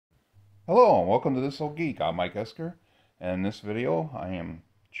Hello and welcome to This Old Geek. I'm Mike Esker, and in this video I am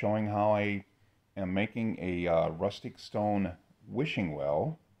showing how I am making a rustic stone wishing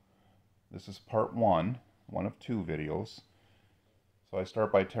well. This is part one of two videos. So I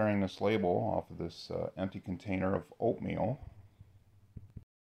start by tearing this label off of this empty container of oatmeal,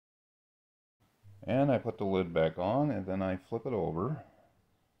 and I put the lid back on, and then I flip it over.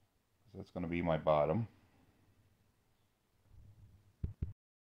 That's going to be my bottom.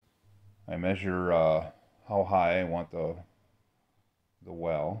 I measure how high I want the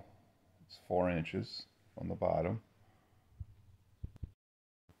well. It's 4 inches on the bottom.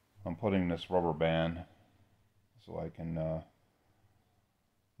 I'm putting this rubber band so I can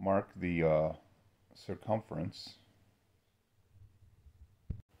mark the circumference.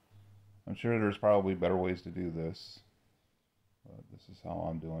 I'm sure there's probably better ways to do this, but this is how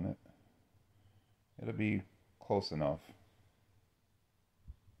I'm doing it. It'll be close enough.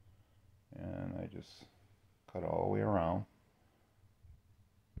 And I just cut all the way around.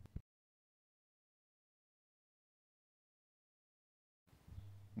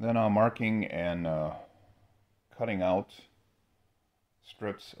 Then I'm marking and cutting out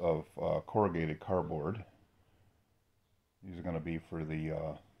strips of corrugated cardboard. These are going to be for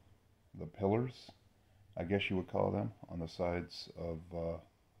the pillars, I guess you would call them, on the sides of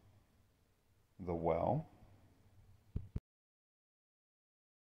the well.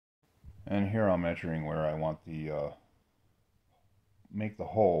 And here I'm measuring where I want the make the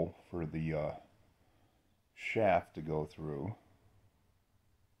hole for the shaft to go through.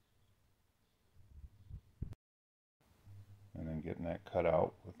 And then getting that cut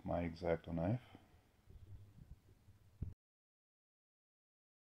out with my X-Acto knife.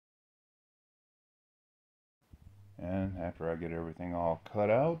 And after I get everything all cut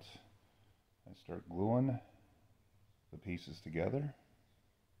out, I start gluing the pieces together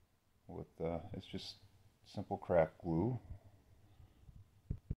with it's just simple craft glue.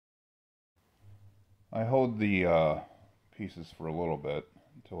 I hold the pieces for a little bit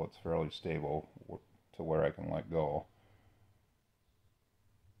until it's fairly stable to where I can let go.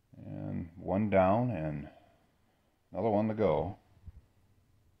 And one down and another one to go.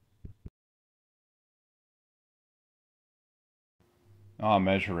 Now I'm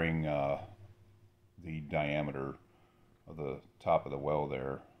measuring the diameter of the top of the well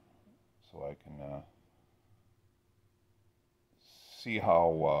there, so I can see how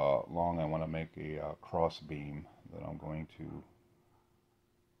long I want to make a cross beam that I'm going to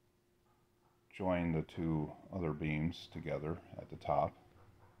join the two other beams together at the top.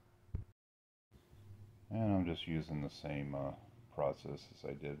 And I'm just using the same process as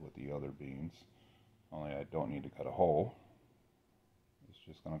I did with the other beams, only I don't need to cut a hole. It's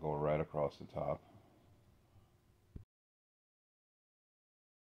just going to go right across the top.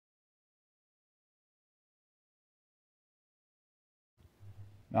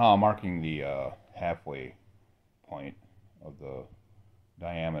 Now I'm marking the halfway point of the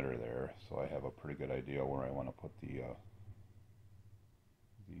diameter there, so I have a pretty good idea where I want to put the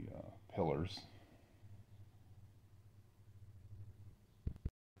pillars.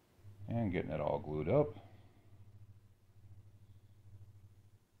 And getting it all glued up.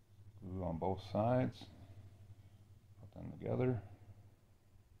 Glue on both sides. Put them together.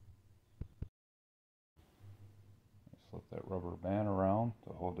 Slip that rubber band around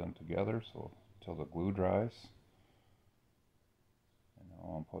to hold them together so until the glue dries. And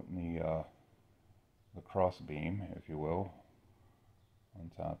now I'm putting the cross beam, if you will, on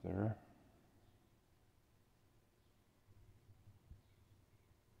top there.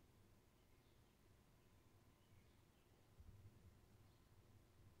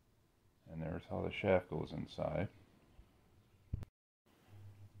 And there's how the shaft goes inside.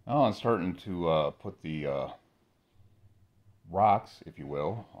 Now I'm starting to put the rocks, if you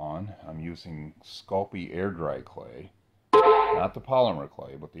will, on. I'm using Sculpy air dry clay. Not the polymer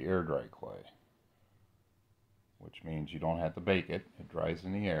clay, but the air dry clay. Which means you don't have to bake it. It dries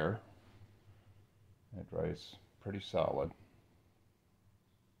in the air. It dries pretty solid.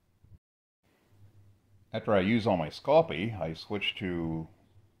 After I use all my Sculpy, I switch to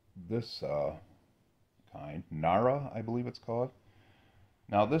this kind, Nara, I believe it's called.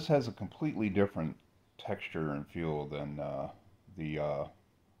 Now this has a completely different texture and feel than the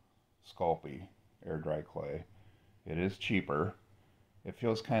Sculpy air dry clay. It is cheaper. It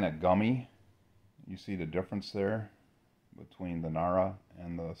feels kind of gummy. You see the difference there between the Nara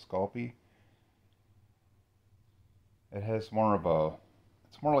and the Sculpy. It has more of a,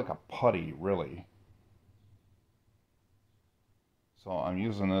 it's more like a putty, really. So I'm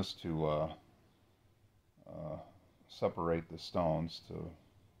using this to separate the stones to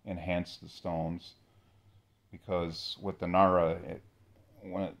enhance the stones, because with the Nara,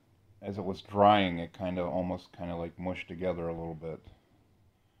 as it was drying, it almost kind of like mushed together a little bit.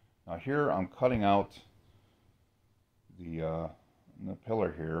 Now here I'm cutting out the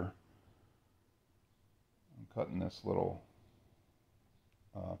pillar here. I'm cutting this little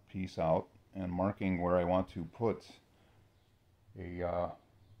piece out and marking where I want to put a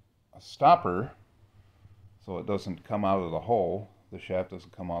stopper, so it doesn't come out of the hole. The shaft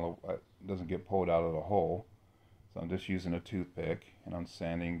doesn't come out of, doesn't get pulled out of the hole. So I'm just using a toothpick and I'm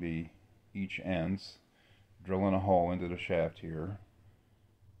sanding each ends, drilling a hole into the shaft here,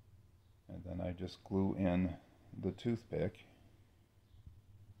 and then I just glue in the toothpick.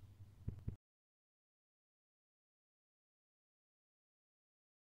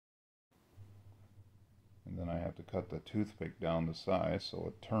 And then I have to cut the toothpick down the side so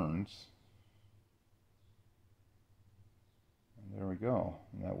it turns. And there we go.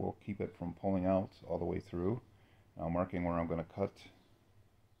 And that will keep it from pulling out all the way through. Now I'm marking where I'm going to cut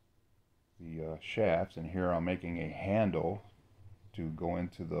the shaft, and here I'm making a handle to go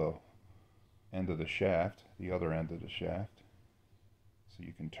into the end of the shaft, the other end of the shaft, so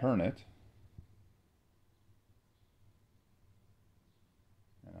you can turn it.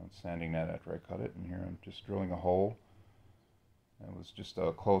 And I'm sanding that after I cut it, and here I'm just drilling a hole. It was just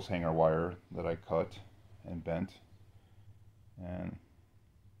a clothes hanger wire that I cut and bent, and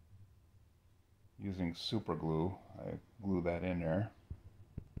using super glue I glue that in there.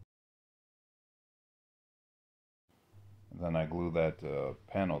 And then I glue that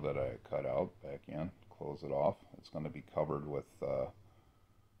panel that I cut out back in, close it off. It's going to be covered with the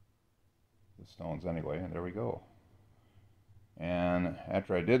stones anyway, and there we go. And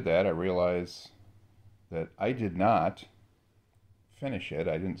after I did that, I realized that I did not finish it.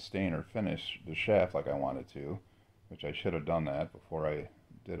 I didn't stain or finish the shaft like I wanted to, which I should have done that before I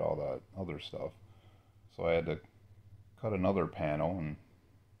did all that other stuff. So I had to cut another panel and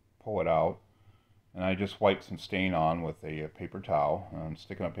pull it out. And I just wiped some stain on with a paper towel. I'm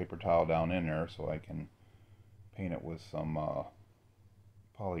sticking a paper towel down in there so I can paint it with some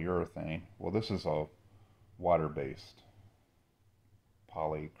polyurethane. Well, this is a water-based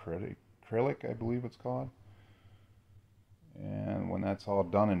polyacrylic, I believe it's called. And when that's all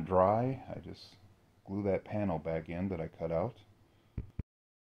done and dry, I just glue that panel back in that I cut out.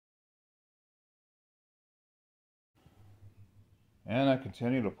 And I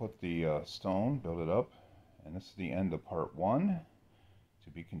continue to put the stone, build it up, and this is the end of part 1, to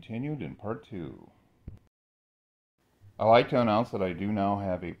be continued in part 2. I'd like to announce that I do now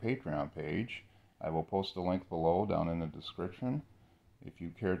have a Patreon page. I will post a link below down in the description. If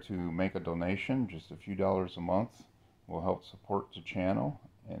you care to make a donation, just a few dollars a month will help support the channel,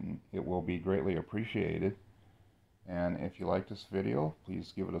 and it will be greatly appreciated. And if you like this video,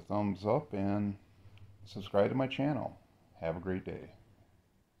 please give it a thumbs up and subscribe to my channel. Have a great day.